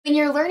When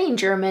you're learning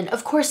German,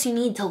 of course you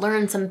need to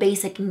learn some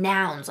basic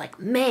nouns like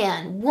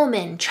man,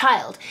 woman,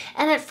 child.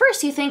 And at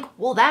first you think,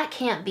 well, that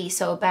can't be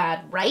so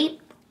bad, right?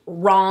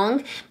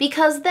 Wrong,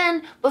 because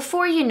then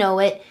before you know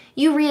it,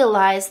 you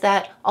realize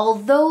that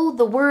although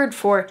the word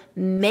for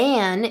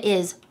man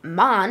is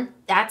man,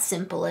 that's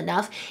simple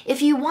enough.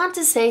 If you want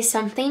to say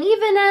something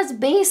even as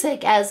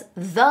basic as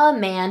the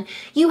man,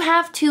 you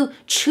have to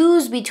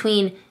choose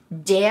between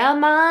der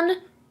Mann,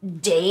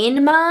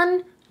 den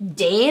Mann,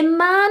 dem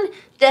Mann,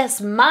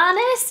 des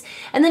Mannes,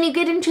 and then you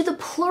get into the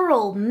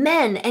plural,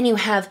 men, and you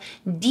have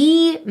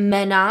die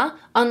Männer,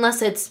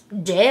 unless it's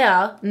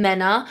der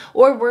Männer,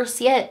 or worse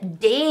yet,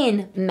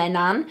 den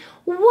Männern.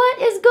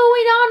 What is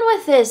going on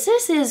with this?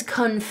 This is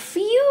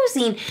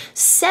confusing.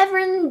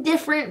 7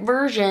 different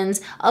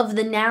versions of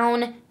the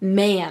noun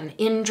man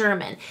in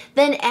German.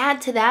 Then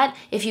add to that,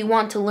 if you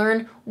want to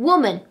learn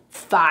woman,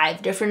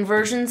 5 different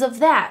versions of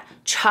that.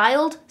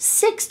 Child,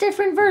 6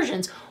 different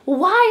versions.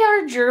 Why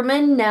are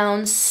German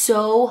nouns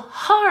so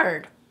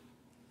hard?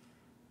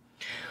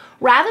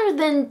 Rather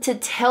than to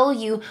tell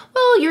you,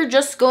 well, you're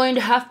just going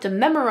to have to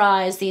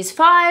memorize these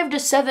 5 to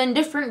 7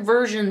 different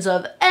versions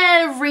of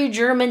every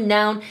German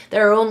noun,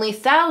 there are only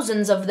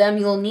thousands of them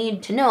you'll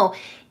need to know.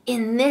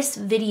 In this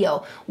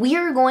video, we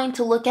are going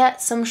to look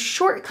at some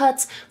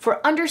shortcuts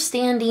for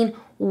understanding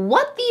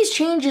what these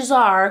changes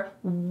are,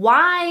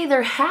 why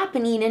they're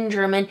happening in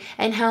German,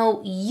 and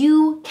how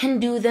you can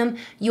do them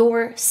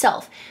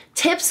yourself.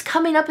 Tips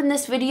coming up in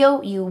this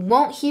video you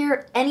won't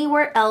hear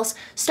anywhere else,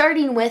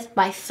 starting with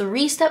my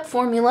 3-step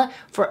formula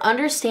for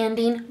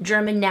understanding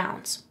German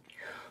nouns.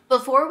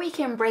 Before we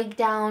can break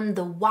down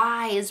the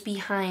whys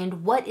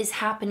behind what is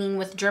happening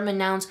with German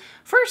nouns,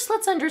 first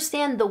let's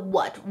understand the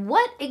what.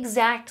 What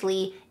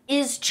exactly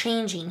is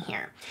changing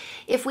here?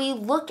 If we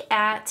look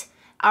at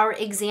our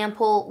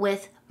example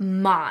with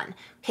man,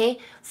 okay?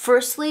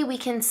 Firstly, we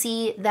can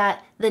see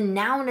that the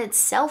noun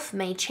itself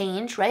may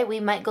change, right? We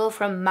might go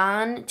from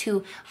man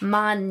to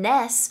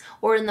manes,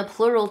 or in the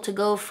plural to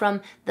go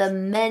from the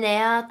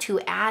männer to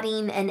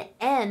adding an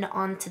n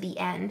onto the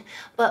end.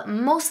 But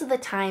most of the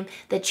time,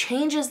 the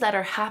changes that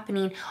are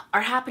happening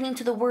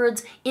to the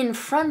words in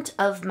front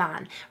of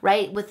man,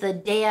 right? With the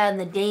der and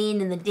the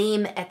den and the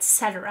dem,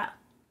 etc.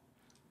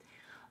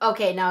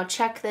 Okay, now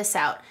check this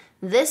out.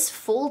 This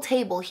full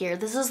table here,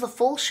 this is the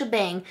full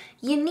shebang.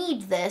 You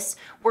need this.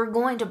 We're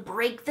going to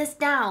break this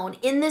down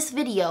in this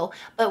video,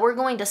 but we're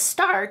going to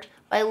start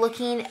by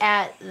looking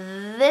at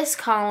this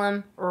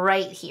column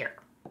right here.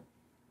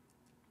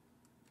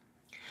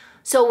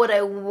 So what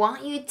I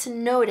want you to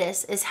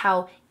notice is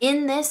how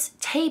in this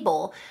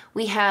table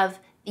we have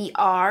the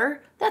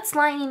R that's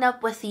lining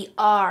up with the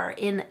R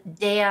in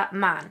der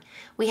Mann.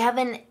 We have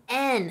an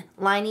N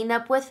lining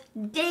up with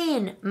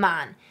den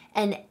Mann,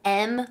 an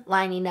M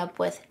lining up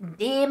with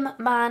dem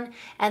Mann,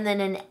 and then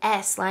an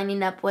S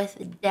lining up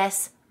with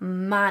des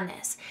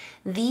Mannes.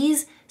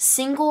 These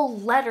single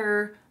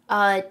letter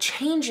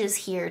changes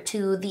here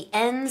to the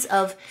ends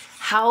of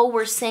how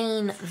we're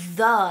saying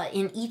the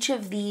in each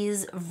of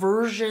these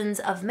versions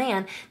of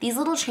man, these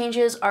little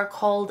changes are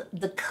called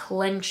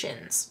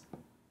declensions.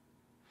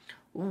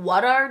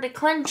 What are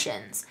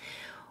declensions?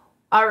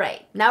 All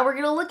right, now we're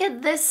going to look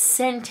at this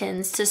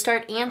sentence to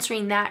start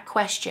answering that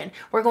question.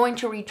 We're going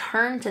to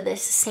return to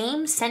this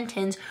same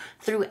sentence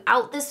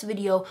throughout this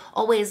video,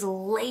 always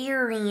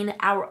layering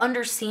our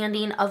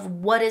understanding of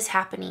what is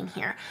happening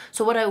here.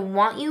 So what I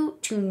want you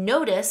to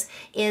notice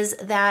is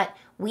that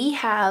we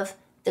have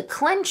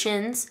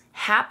declensions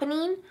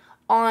happening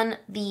on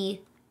the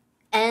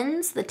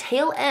ends, the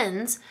tail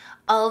ends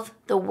of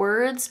the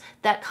words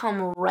that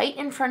come right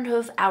in front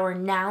of our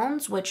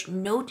nouns, which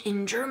note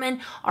in German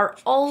are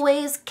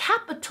always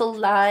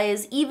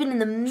capitalized, even in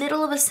the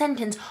middle of a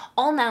sentence.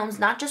 All nouns,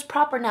 not just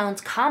proper nouns,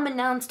 common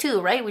nouns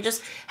too, right? We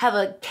just have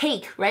a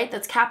cake, right,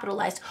 that's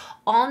capitalized.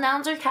 All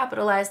nouns are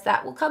capitalized.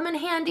 That will come in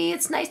handy.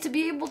 It's nice to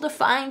be able to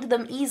find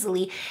them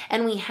easily.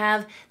 And we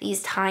have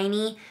these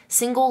tiny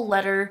single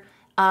letter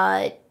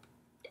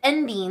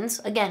endings,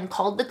 again,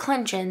 called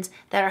declensions,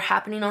 that are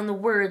happening on the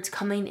words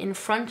coming in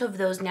front of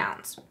those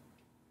nouns.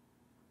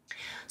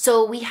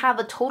 So we have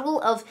a total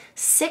of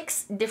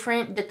 6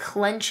 different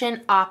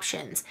declension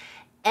options.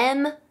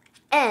 M,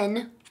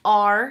 N,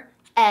 R,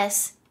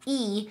 S,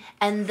 E,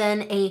 and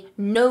then a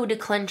no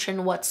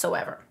declension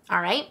whatsoever,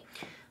 all right?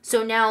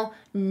 So now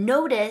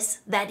notice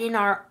that in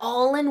our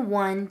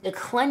all-in-one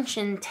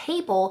declension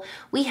table,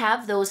 we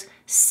have those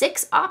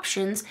 6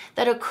 options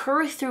that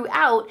occur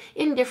throughout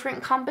in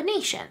different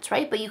combinations,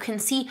 right? But you can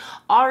see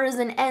R's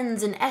and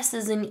N's and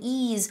S's and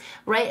E's,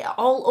 right,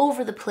 all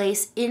over the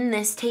place in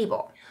this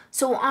table.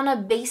 So on a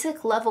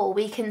basic level,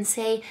 we can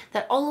say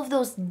that all of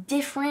those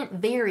different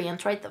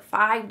variants, right, the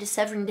 5 to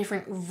 7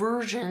 different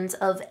versions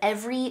of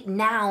every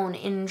noun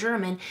in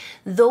German,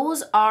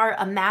 those are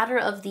a matter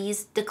of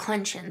these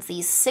declensions,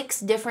 these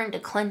 6 different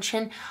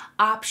declension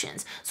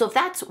options. So if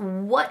that's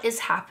what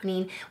is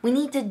happening, we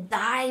need to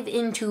dive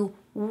into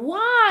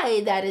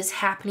why that is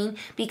happening,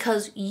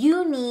 because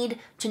you need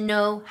to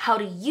know how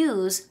to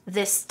use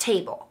this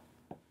table.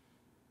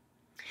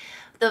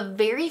 the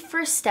very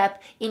first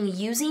step in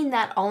using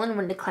that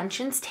all-in-one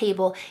declensions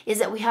table is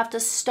that we have to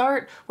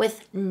start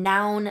with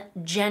noun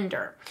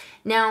gender.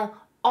 Now,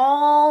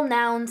 all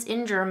nouns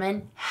in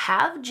German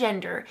have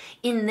gender.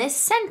 In this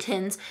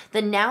sentence,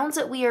 the nouns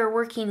that we are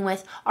working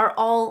with are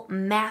all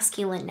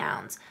masculine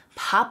nouns.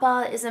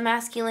 Papa is a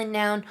masculine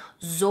noun,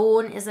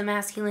 Sohn is a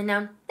masculine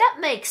noun. That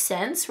makes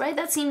sense, right?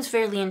 That seems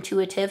fairly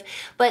intuitive.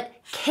 But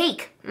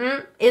cake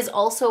is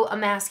also a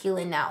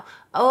masculine noun.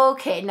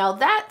 Okay, now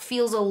that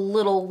feels a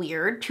little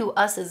weird to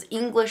us as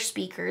English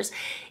speakers.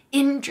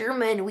 In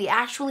German, we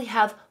actually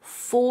have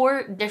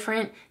 4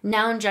 different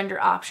noun gender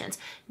options.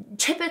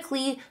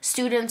 Typically,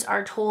 students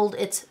are told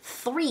it's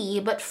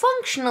 3, but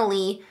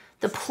functionally,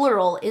 the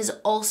plural is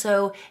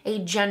also a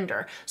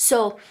gender.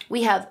 So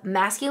we have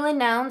masculine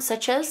nouns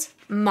such as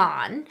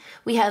Mann.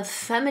 We have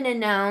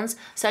feminine nouns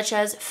such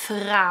as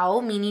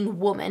Frau, meaning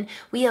woman.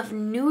 We have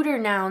neuter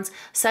nouns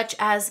such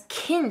as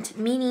Kind,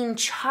 meaning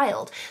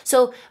child.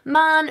 So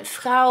Mann,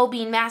 Frau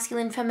being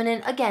masculine,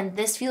 feminine. Again,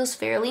 this feels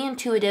fairly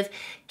intuitive.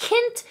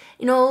 Kind,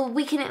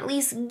 we can at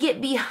least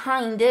get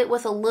behind it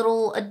with a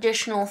little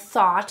additional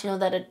thought,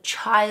 that a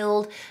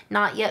child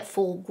not yet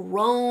full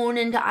grown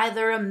into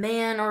either a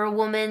man or a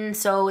woman,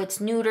 so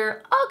it's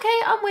neuter. Okay,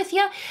 I'm with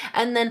you.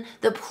 And then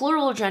the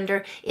plural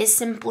gender is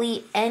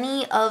simply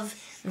any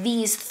of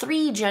these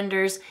 3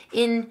 genders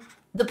in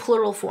the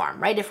plural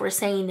form, right? If we're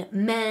saying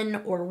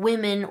men or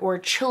women or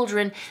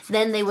children,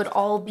 then they would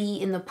all be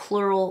in the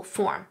plural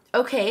form.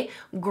 Okay,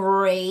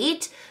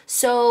 great.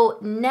 So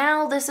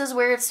now this is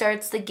where it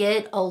starts to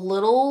get a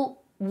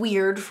little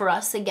weird for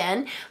us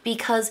again,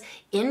 because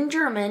in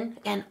German,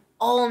 again,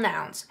 all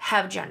nouns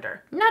have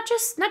gender. Not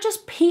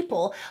just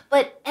people,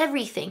 but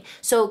everything.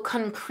 So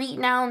concrete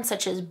nouns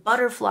such as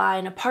butterfly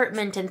and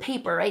apartment and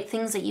paper, right?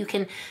 Things that you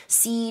can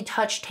see,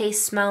 touch,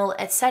 taste, smell,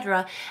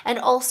 etc. And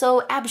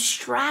also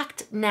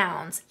abstract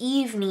nouns,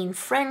 evening,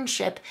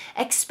 friendship,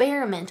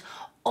 experiment.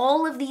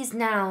 All of these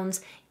nouns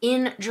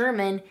in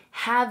German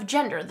have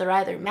gender. They're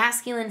either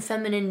masculine,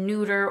 feminine,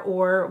 neuter,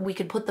 or we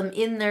could put them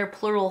in their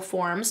plural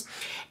forms.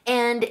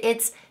 And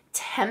it's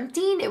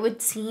tempting, it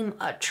would seem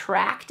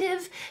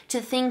attractive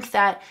to think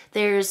that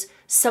there's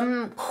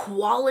some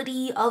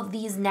quality of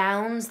these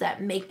nouns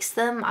that makes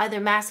them either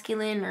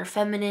masculine or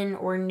feminine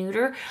or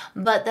neuter,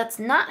 but that's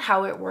not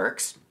how it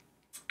works.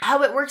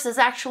 How it works is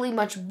actually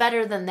much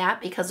better than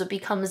that because it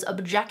becomes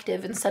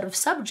objective instead of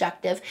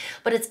subjective,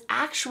 but it's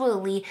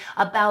actually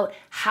about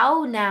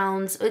how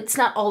nouns, it's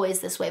not always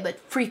this way, but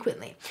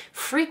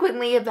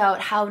frequently about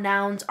how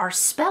nouns are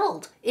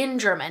spelled in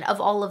German of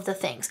all of the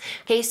things.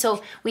 Okay,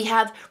 so we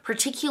have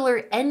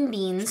particular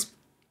endings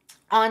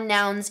on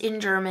nouns in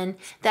German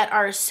that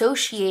are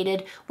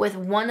associated with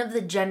one of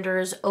the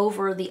genders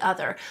over the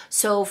other.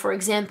 So for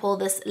example,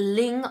 this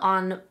ling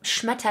on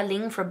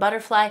Schmetterling for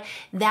butterfly,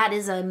 that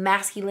is a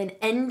masculine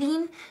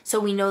ending. So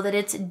we know that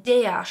it's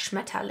der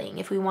Schmetterling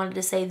if we wanted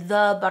to say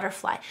the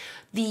butterfly.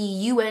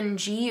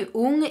 The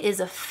ung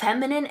is a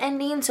feminine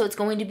ending, so it's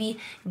going to be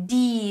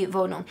die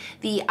Wohnung.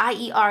 The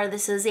ier,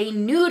 this is a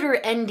neuter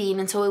ending,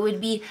 and so it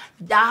would be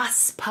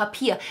das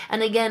Papier.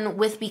 And again,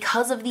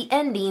 because of the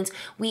endings,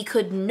 we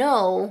could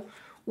know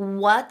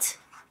what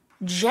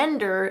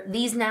gender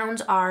these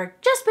nouns are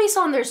just based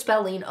on their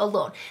spelling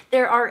alone.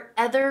 There are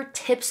other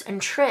tips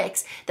and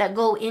tricks that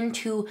go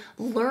into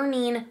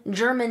learning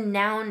German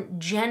noun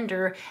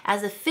gender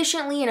as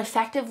efficiently and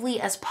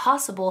effectively as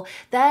possible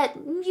that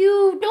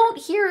you don't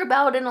hear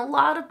about in a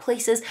lot of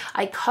places.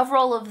 I cover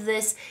all of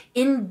this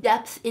in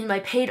depth in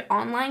my paid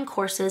online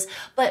courses,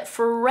 but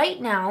for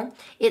right now,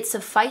 it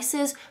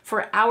suffices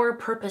for our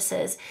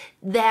purposes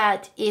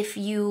that if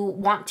you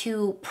want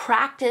to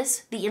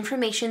practice the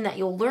information that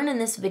you'll learn in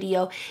this video,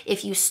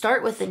 if you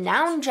start with the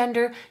noun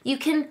gender, you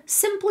can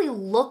simply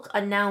look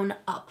a noun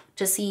up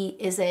to see,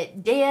 is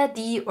it der,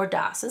 die, or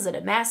das? Is it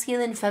a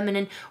masculine,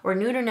 feminine, or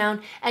neuter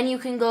noun? And you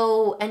can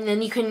go, and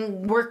then you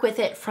can work with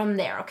it from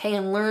there, okay?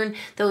 And learn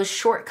those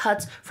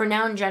shortcuts for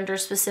noun gender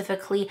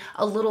specifically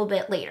a little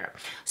bit later.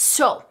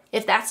 So,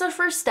 if that's the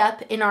first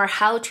step in our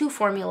how-to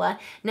formula,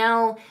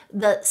 now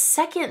the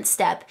second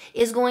step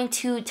is going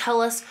to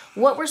tell us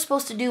what we're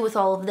supposed to do with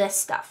all of this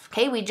stuff,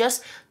 okay? We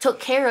just took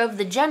care of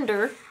the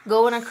gender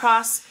going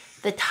across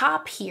the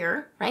top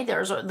here, right?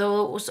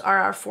 Those are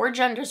our 4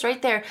 genders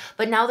right there,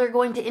 but now they're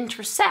going to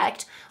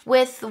intersect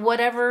with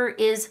whatever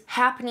is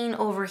happening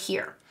over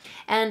here.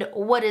 And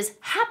what is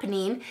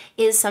happening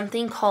is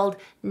something called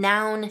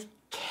noun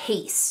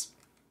case.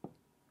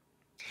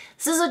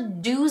 This is a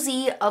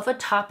doozy of a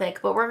topic,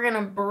 but we're going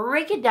to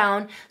break it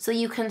down so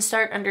you can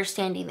start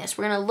understanding this.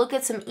 We're going to look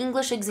at some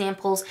English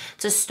examples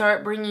to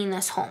start bringing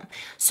this home.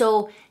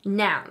 So,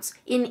 nouns.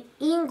 In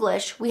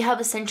English, we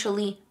have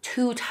essentially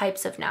 2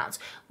 types of nouns.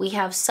 We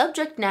have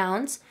subject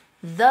nouns,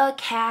 the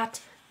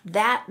cat,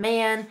 that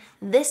man,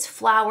 this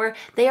flower.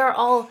 They are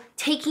all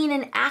taking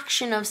an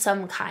action of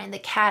some kind. The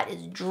cat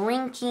is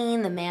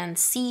drinking, the man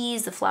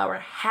sees, the flower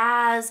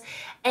has,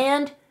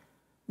 and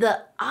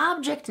the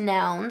object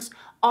nouns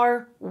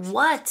are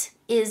what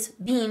is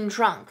being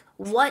drunk?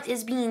 What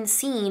is being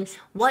seen?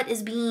 What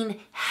is being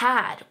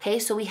had? Okay,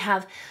 so we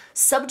have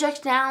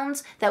subject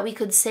nouns that we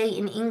could say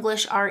in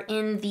English are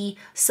in the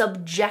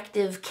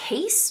subjective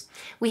case.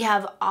 We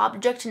have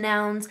object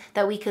nouns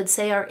that we could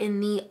say are in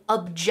the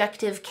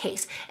objective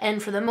case.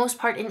 And for the most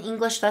part in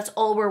English, that's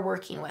all we're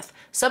working with.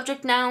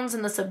 Subject nouns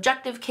in the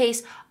subjective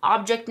case,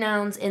 object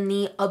nouns in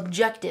the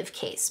objective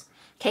case.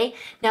 Okay,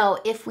 now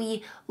if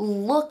we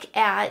look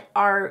at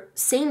our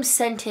same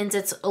sentence,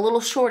 it's a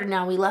little shorter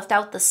now. We left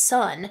out the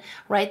son,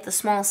 right? The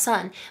small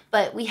son.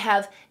 But we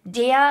have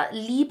der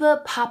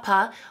liebe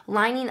Papa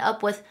lining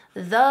up with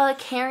the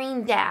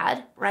caring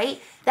dad,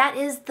 right? That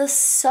is the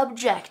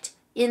subject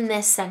in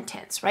this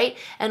sentence, right?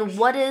 And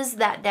what is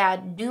that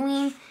dad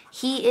doing?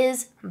 He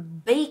is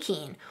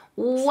baking.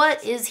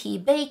 What is he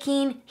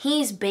baking?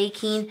 He's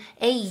baking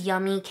a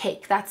yummy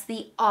cake. That's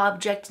the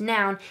object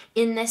noun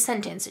in this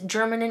sentence.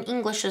 German and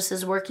English, this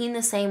is working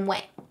the same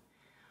way.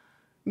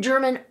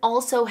 German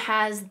also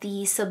has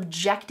the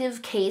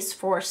subjective case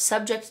for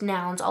subject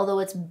nouns, although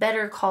it's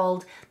better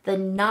called the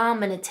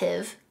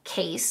nominative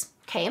case.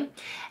 Okay,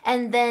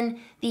 and then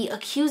the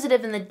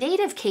accusative and the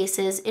dative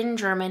cases in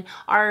German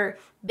are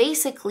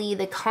basically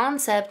the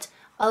concept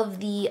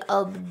of the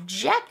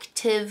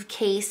objective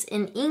case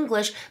in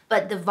English,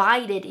 but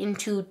divided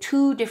into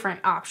two different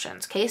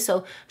options. Okay,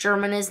 so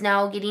German is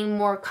now getting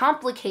more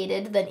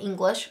complicated than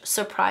English,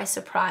 surprise,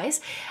 surprise.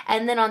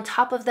 And then on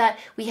top of that,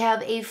 we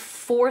have a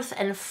fourth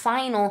and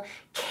final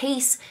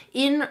case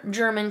in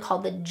German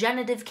called the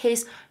genitive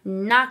case.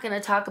 Not going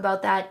to talk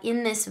about that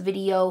in this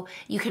video.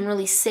 You can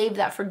really save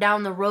that for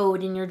down the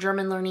road in your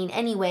German learning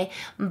anyway,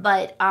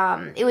 but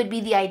it would be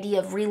the idea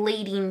of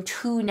relating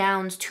two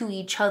nouns to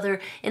each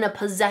other in a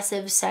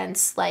possessive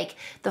sense, like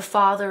the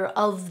father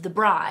of the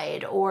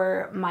bride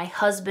or my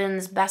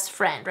husband's best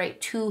friend,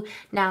 right? Two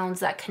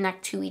nouns that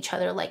connect to each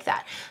other like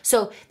that.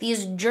 So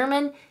these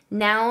German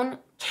noun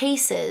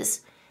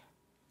cases,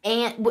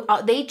 and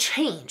they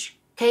change.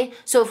 Okay,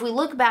 so if we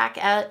look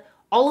back at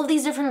all of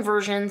these different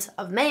versions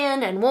of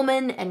man and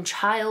woman and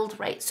child,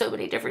 right, so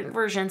many different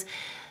versions,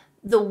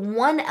 the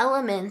one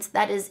element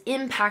that is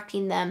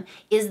impacting them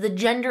is the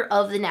gender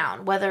of the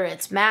noun, whether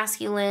it's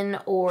masculine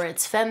or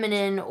it's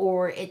feminine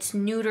or it's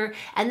neuter,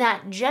 and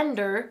that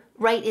gender,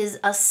 right, is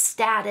a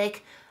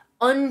static,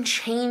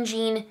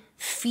 unchanging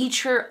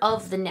feature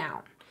of the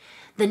noun.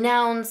 The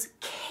noun's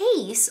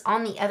case,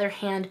 on the other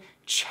hand,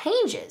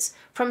 changes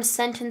from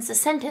sentence to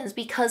sentence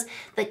because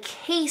the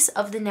case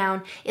of the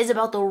noun is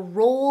about the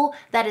role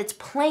that it's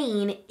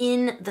playing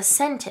in the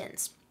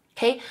sentence.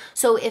 Okay,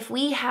 so if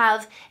we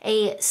have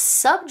a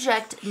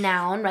subject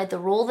noun, right, the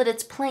role that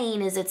it's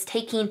playing is it's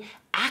taking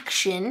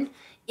action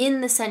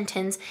in the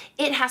sentence,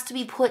 it has to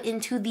be put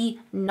into the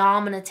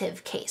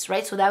nominative case,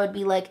 right? So that would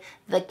be like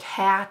the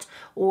cat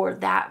or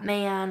that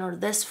man or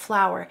this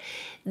flower.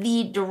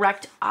 The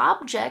direct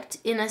object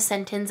in a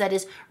sentence that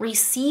is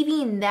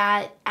receiving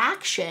that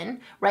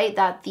action, right,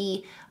 that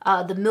the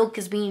milk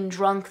is being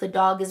drunk, the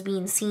dog is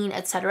being seen,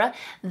 etc.,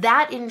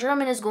 that in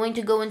German is going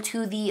to go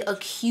into the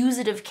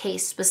accusative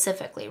case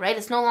specifically, right?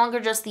 It's no longer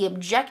just the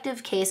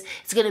objective case.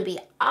 It's going to be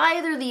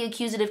either the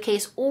accusative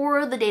case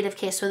or the dative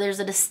case. So there's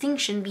a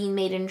distinction being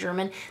made in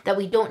German that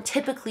we don't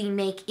typically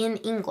make in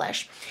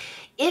English.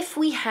 If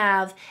we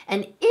have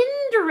an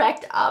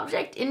indirect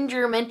object in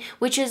German,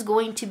 which is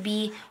going to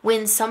be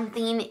when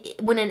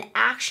an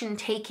action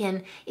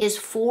taken is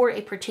for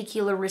a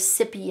particular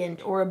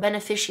recipient or a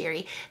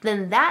beneficiary,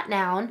 then that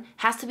noun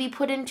has to be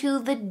put into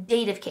the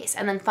dative case.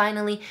 And then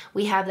finally,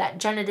 we have that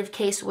genitive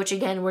case, which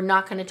again, we're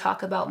not going to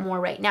talk about more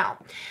right now.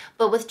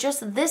 But with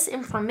just this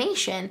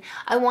information,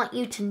 I want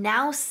you to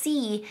now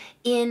see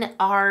in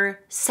our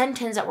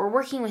sentence that we're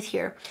working with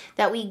here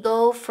that we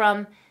go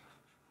from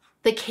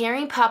the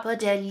caring Papa,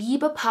 der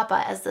liebe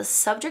Papa, as the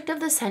subject of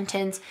the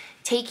sentence,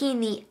 taking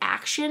the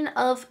action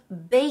of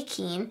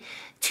baking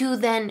to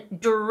then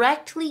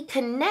directly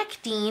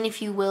connecting,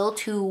 if you will,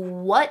 to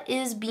what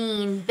is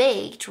being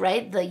baked,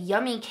 right? The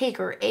yummy cake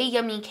or a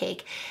yummy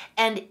cake.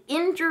 And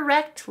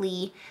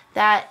indirectly,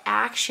 that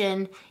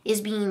action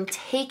is being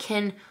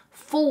taken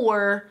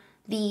for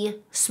the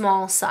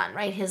small son,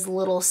 right? His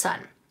little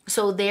son.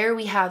 So there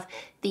we have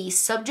the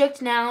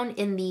subject noun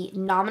in the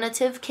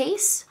nominative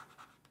case,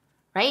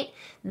 right?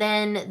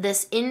 Then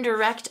this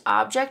indirect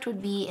object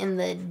would be in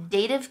the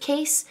dative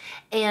case,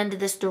 and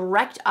this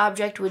direct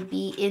object would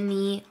be in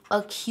the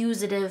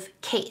accusative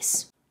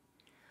case.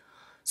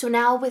 So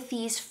now with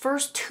these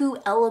first two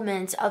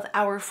elements of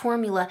our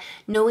formula,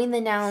 knowing the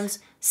noun's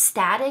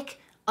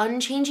static,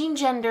 unchanging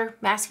gender,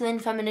 masculine,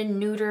 feminine,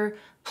 neuter,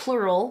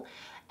 plural,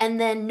 and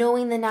then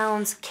knowing the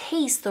noun's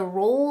case, the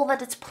role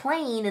that it's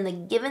playing in the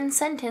given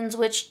sentence,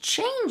 which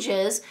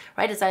changes,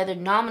 right? It's either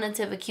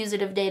nominative,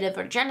 accusative, dative,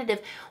 or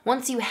genitive.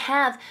 Once you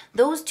have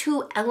those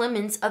two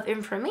elements of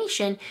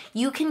information,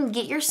 you can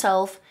get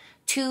yourself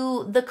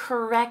to the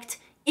correct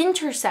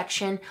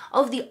intersection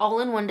of the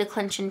all-in-one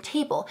declension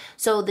table.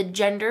 So the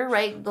gender,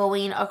 right,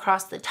 going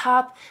across the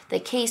top, the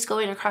case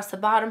going across the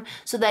bottom,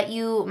 so that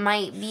you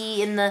might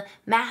be in the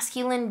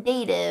masculine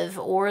dative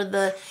or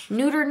the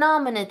neuter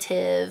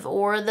nominative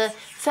or the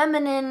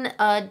feminine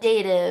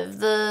dative,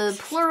 the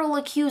plural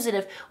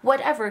accusative,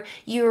 whatever.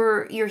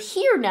 You're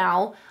here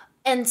now,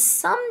 and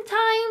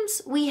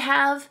sometimes we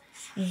have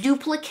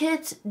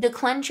duplicate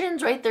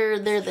declensions, right? They're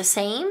the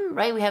same,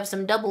 right? We have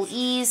some double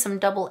E's, some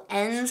double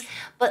N's,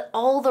 but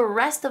all the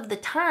rest of the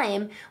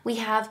time we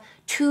have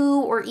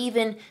 2 or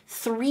even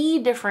 3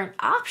 different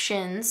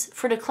options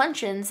for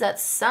declensions that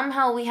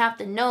somehow we have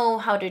to know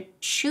how to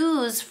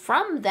choose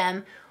from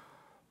them.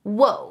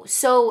 Whoa.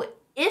 So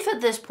if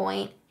at this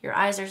point your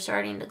eyes are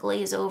starting to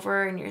glaze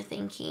over and you're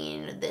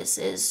thinking, this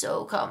is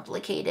so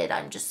complicated,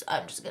 I'm just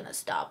gonna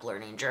stop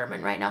learning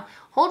German right now.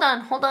 Hold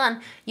on,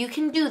 you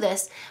can do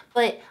this,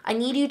 but I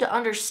need you to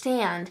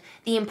understand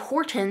the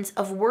importance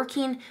of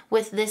working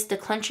with this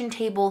declension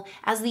table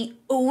as the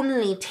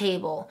only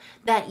table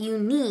that you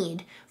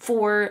need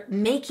for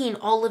making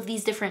all of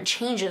these different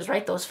changes,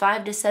 right? Those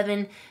 5 to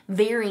 7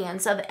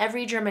 variants of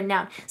every German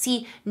noun.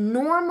 See,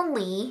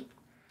 normally,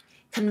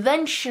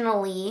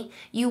 conventionally,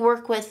 you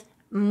work with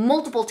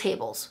multiple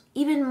tables,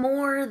 even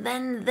more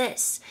than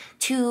this,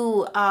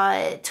 to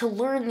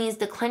learn these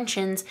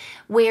declensions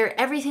where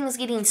everything's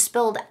getting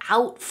spelled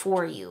out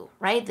for you,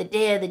 right? The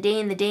day, the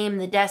dame, the dame,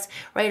 the desk,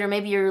 right? Or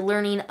maybe you're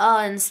learning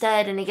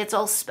instead and it gets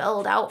all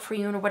spelled out for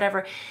you or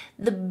whatever.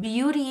 The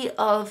beauty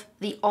of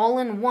the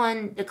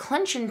all-in-one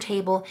declension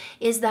table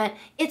is that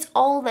it's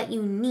all that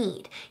you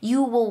need.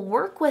 You will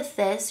work with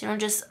this,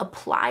 just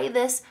apply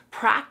this,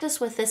 practice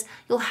with this.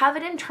 You'll have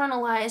it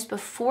internalized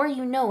before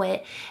you know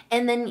it,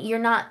 and then you're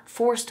not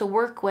forced to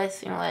work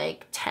with,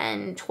 like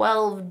 10,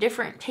 12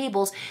 different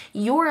tables.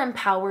 You're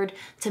empowered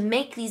to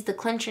make these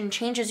declension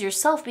changes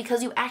yourself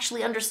because you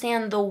actually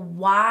understand the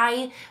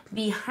why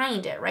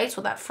behind it, right?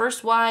 So that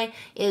first why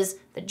is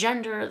the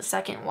gender, the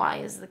second why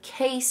is the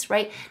case,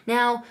 right?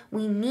 Now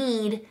we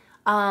need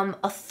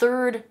a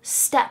third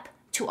step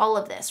to all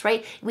of this,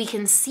 right? We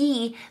can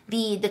see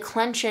the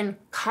declension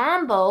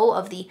combo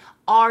of the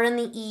R and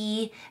the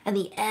E and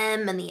the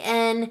M and the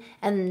N,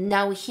 and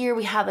now here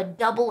we have a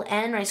double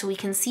N, right? So we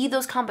can see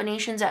those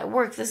combinations at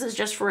work. This is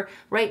just for,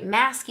 right,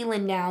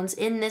 masculine nouns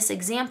in this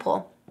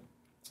example.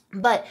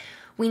 But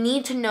we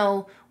need to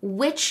know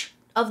which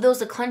of those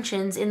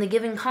declensions in the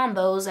given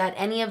combos at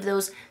any of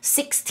those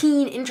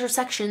 16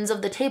 intersections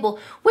of the table,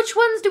 which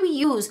ones do we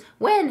use?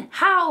 When?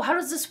 How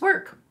does this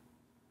work?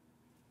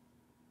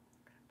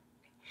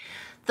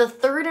 The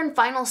third and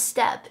final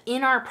step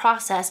in our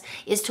process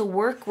is to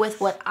work with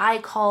what I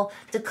call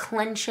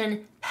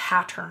declension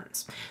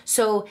patterns.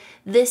 So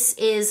this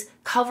is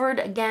covered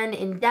again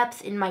in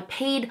depth in my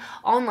paid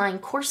online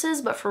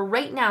courses, but for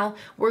right now,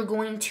 we're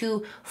going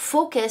to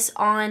focus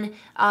on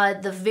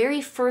the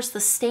very first, the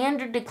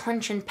standard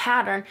declension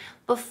pattern.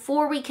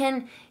 Before we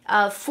can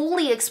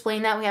fully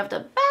explain that, we have to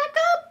back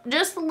up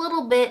just a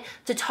little bit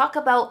to talk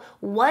about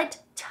what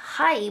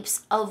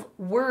types of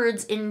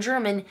words in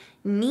German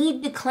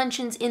need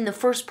declensions in the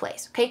first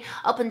place, okay?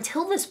 Up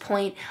until this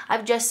point,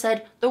 I've just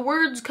said the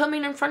words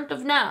coming in front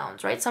of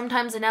nouns, right?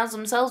 Sometimes the nouns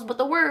themselves, but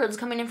the words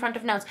coming in front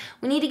of nouns.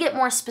 We need to get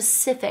more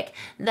specific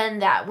than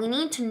that. We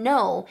need to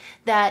know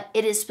that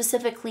it is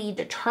specifically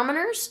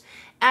determiners,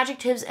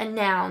 adjectives, and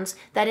nouns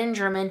that in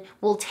German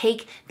will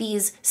take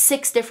these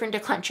 6 different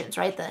declensions,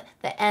 right?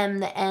 The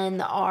M, the N,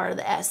 the R,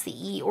 the S, the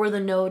E, or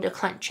the no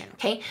declension,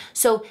 okay?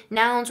 So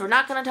nouns, we're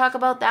not going to talk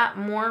about that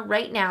more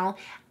right now.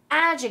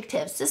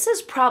 Adjectives, this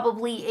is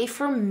probably a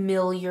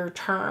familiar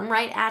term,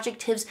 right?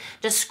 Adjectives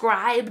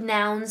describe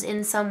nouns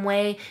in some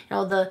way.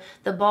 The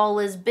ball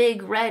is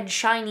big, red,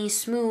 shiny,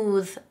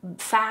 smooth,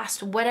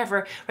 fast,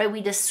 whatever, right? We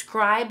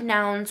describe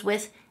nouns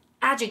with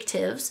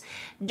adjectives.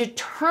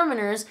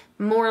 Determiners,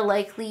 more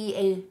likely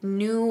a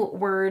new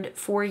word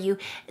for you.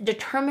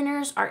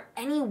 Determiners are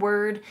any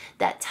word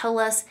that tell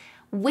us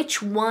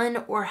which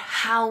one or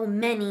how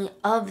many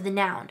of the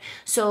noun.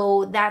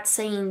 So that's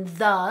saying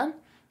the,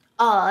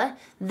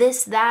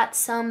 this, that,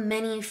 some,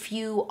 many,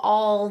 few,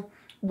 all,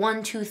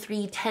 1, 2,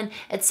 3, 10,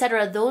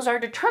 etc. Those are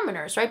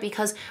determiners, right?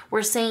 Because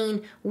we're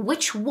saying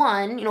which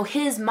one,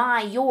 his,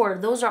 my, your,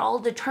 those are all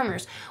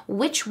determiners.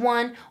 Which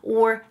one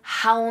or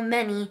how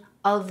many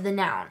of the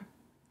noun.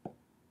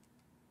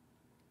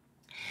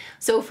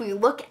 So if we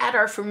look at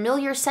our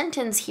familiar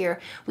sentence here,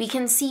 we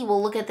can see,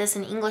 we'll look at this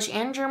in English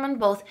and German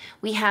both,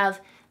 we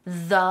have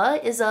the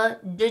is a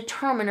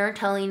determiner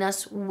telling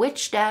us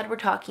which dad we're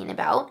talking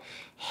about.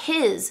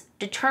 His,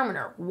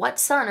 determiner, what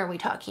son are we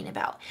talking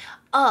about?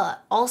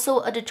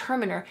 Also a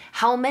determiner,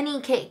 how many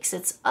cakes?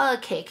 It's a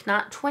cake,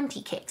 not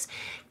 20 cakes.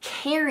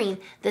 Caring,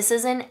 this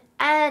is an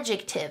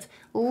adjective.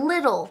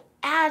 Little,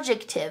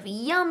 adjective.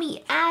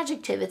 Yummy,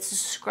 adjective. It's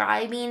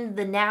describing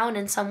the noun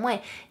in some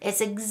way. It's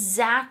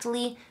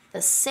exactly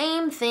the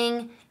same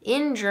thing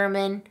in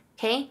German,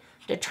 okay?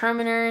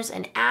 determiners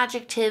and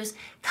adjectives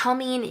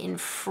coming in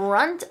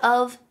front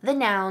of the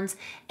nouns,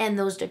 and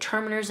those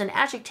determiners and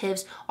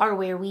adjectives are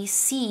where we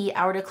see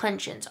our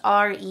declensions,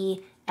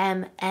 R-E,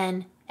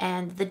 M-N,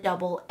 and the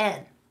double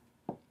N.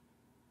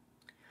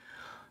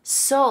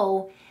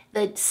 So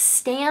the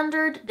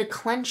standard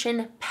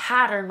declension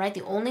pattern, right?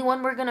 The only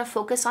one we're going to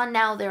focus on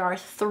now, there are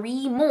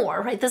 3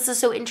 more, right? This is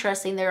so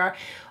interesting. There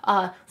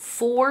are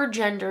 4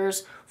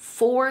 genders,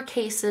 4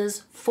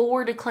 cases,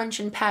 4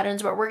 declension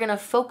patterns, but we're going to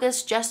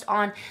focus just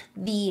on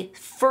the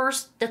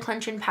first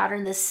declension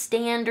pattern, the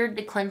standard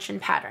declension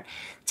pattern.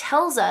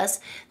 Tells us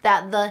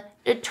that the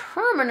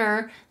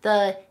determiner,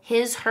 the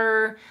his,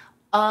 her,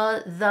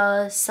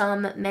 the,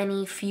 some,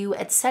 many, few,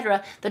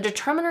 etc., the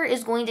determiner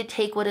is going to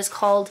take what is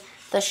called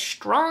the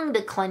strong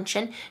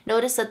declension.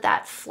 Notice that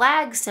that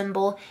flag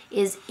symbol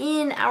is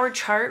in our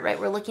chart, right?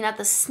 We're looking at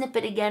the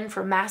snippet again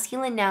for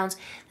masculine nouns.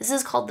 This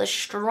is called the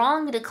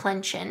strong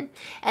declension,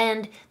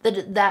 and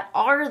that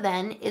R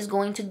then is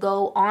going to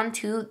go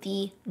onto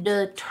the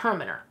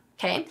determiner.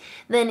 Okay,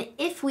 then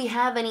if we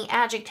have any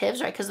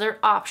adjectives, right, because they're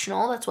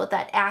optional, that's what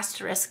that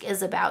asterisk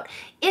is about.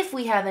 If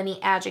we have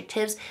any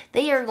adjectives,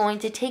 they are going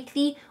to take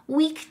the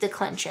weak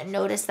declension.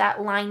 Notice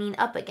that lining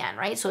up again,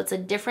 right? So it's a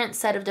different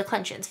set of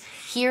declensions.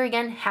 Here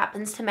again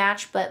happens to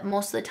match, but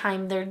most of the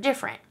time they're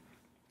different.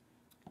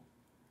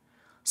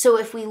 So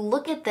if we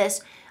look at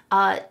this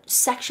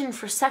section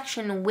for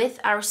section with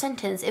our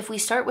sentence, if we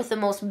start with the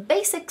most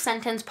basic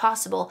sentence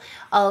possible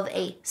of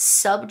a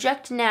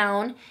subject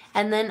noun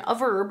and then a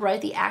verb,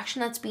 right, the action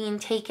that's being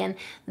taken,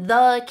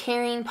 the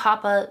caring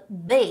papa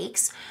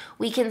bakes,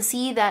 we can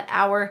see that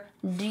our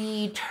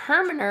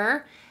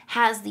determiner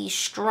has the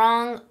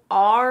strong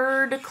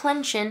R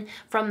declension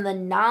from the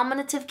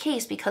nominative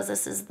case because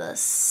this is the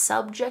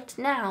subject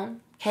noun,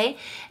 okay?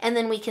 And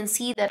then we can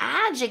see that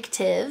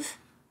adjective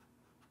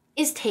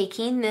is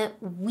taking the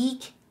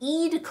weak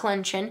E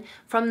declension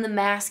from the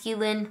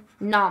masculine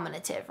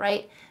nominative,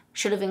 right?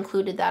 Should have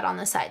included that on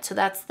the side. So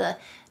that's the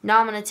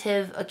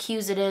nominative,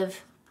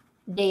 accusative,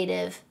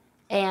 dative,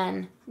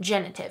 and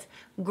genitive.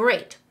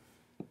 Great.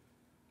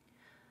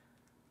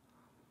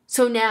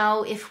 So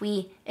now if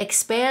we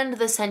expand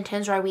the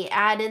sentence, right, we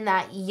add in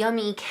that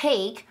yummy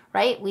cake,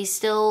 right? We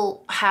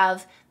still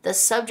have the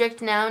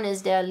subject noun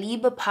is der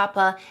liebe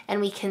Papa, and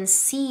we can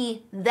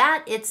see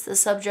that it's the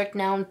subject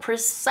noun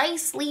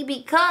precisely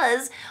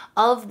because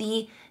of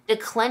the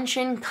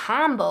declension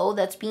combo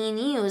that's being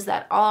used,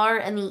 that R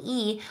and the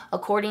E,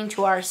 according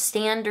to our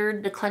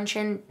standard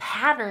declension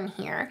pattern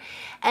here.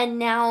 And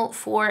now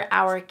for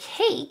our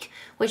cake,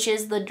 which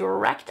is the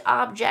direct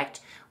object,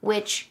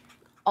 which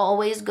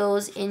always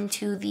goes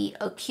into the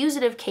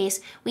accusative case,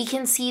 we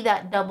can see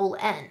that double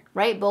N,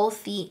 right?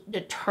 Both the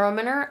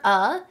determiner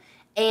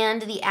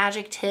and the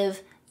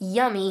adjective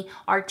yummy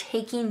are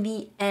taking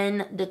the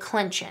N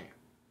declension.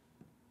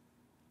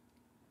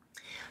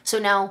 So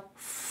now,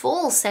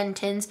 full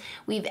sentence,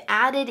 we've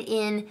added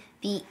in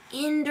the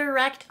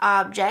indirect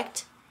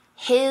object,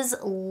 his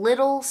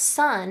little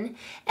son,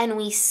 and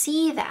we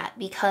see that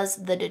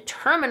because the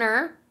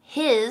determiner,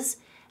 his,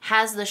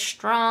 has the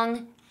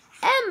strong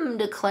M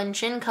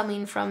declension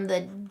coming from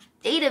the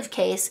dative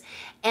case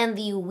and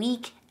the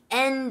weak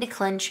N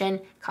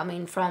declension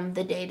coming from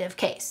the dative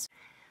case.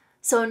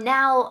 So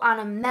now on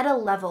a meta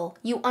level,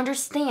 you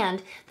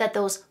understand that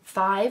those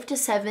 5 to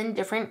 7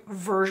 different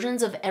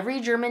versions of every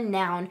German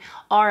noun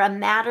are a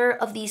matter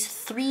of these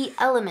 3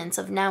 elements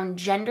of noun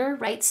gender,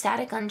 right,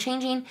 static,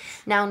 unchanging,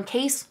 noun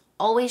case,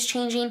 always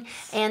changing,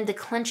 and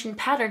declension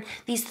pattern.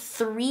 These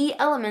 3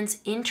 elements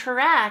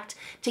interact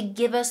to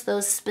give us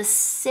those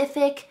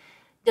specific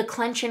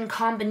declension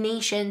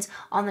combinations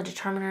on the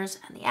determiners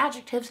and the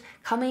adjectives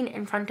coming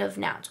in front of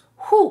nouns.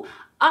 Whew!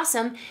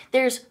 Awesome.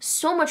 There's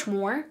so much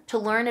more to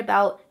learn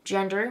about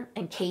gender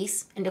and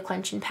case and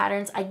declension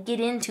patterns. I get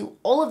into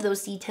all of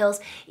those details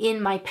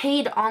in my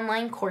paid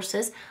online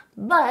courses,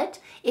 but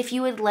if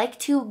you would like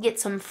to get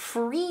some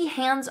free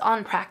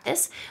hands-on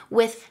practice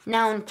with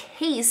noun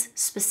case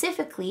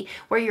specifically,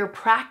 where you're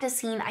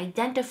practicing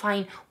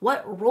identifying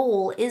what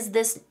role is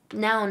this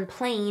noun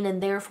playing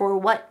and therefore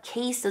what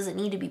case does it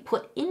need to be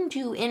put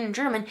into in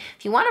German,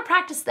 if you want to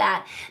practice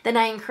that, then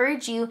I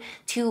encourage you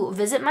to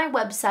visit my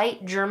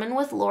website,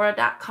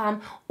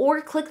 germanwithlaura.com,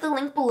 or click the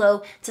link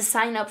below to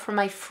sign up for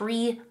my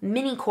free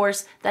mini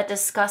course that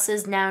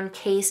discusses noun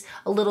case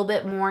a little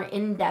bit more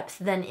in depth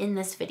than in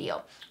this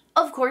video.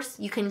 Of course,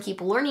 you can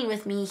keep learning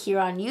with me here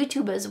on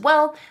YouTube as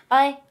well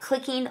by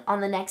clicking on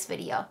the next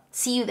video.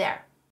 See you there.